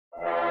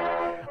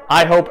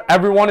I hope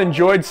everyone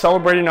enjoyed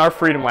celebrating our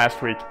freedom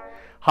last week.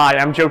 Hi,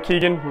 I'm Joe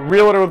Keegan,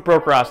 realtor with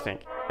Broker Inc.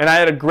 And I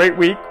had a great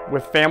week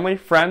with family,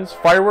 friends,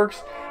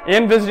 fireworks,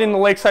 and visiting the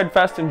Lakeside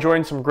Fest,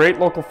 enjoying some great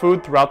local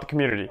food throughout the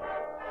community.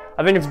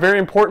 I think it's very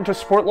important to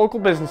support local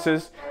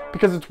businesses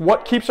because it's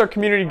what keeps our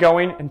community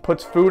going and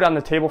puts food on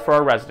the table for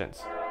our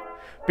residents.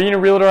 Being a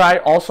realtor, I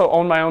also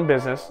own my own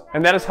business,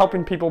 and that is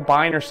helping people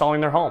buying or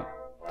selling their home.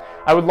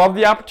 I would love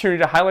the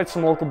opportunity to highlight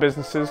some local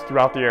businesses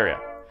throughout the area.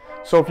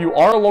 So if you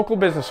are a local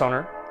business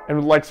owner and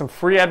would like some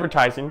free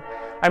advertising,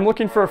 I'm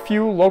looking for a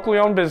few locally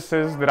owned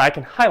businesses that I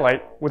can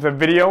highlight with a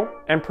video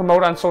and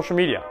promote on social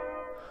media.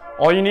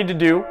 All you need to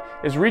do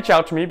is reach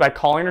out to me by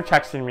calling or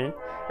texting me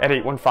at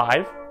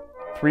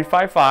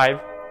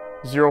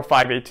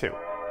 815-355-0582.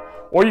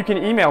 Or you can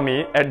email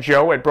me at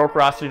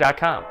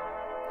joe@brokerosity.com.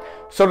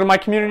 So to my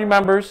community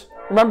members,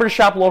 remember to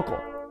shop local.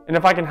 And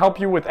if I can help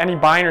you with any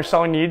buying or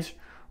selling needs,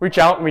 reach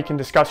out and we can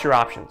discuss your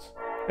options.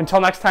 Until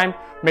next time,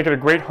 make it a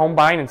great home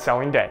buying and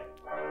selling day.